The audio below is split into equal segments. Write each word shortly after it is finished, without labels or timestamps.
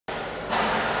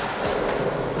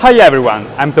Hi everyone,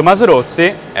 I'm Tommaso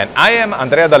Rossi. And I am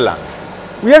Andrea Dallan.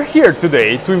 We are here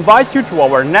today to invite you to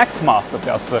our next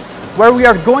Masterclass, where we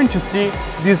are going to see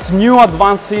this new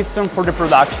advanced system for the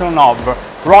production of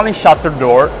rolling shutter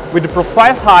door with a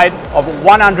profile height of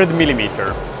 100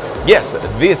 mm. Yes,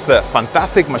 this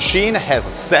fantastic machine has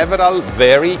several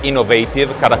very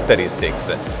innovative characteristics,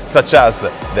 such as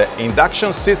the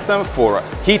induction system for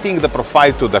heating the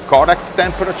profile to the correct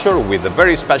temperature with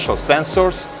very special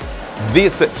sensors,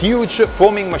 this huge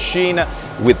foaming machine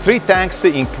with 3 tanks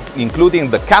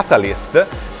including the catalyst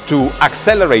to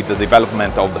accelerate the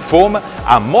development of the foam,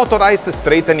 a motorized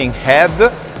straightening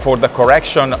head for the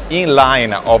correction in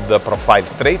line of the profile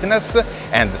straightness,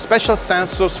 and special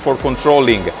sensors for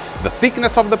controlling the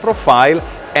thickness of the profile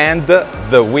and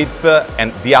the width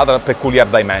and the other peculiar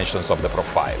dimensions of the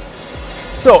profile.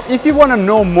 So if you want to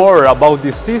know more about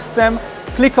this system,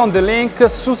 click on the link,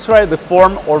 subscribe the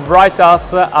form, or write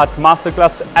us at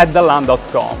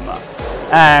masterclass@dallan.com.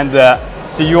 And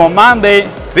see you on Monday.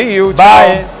 See you.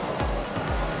 Bye. Ciao.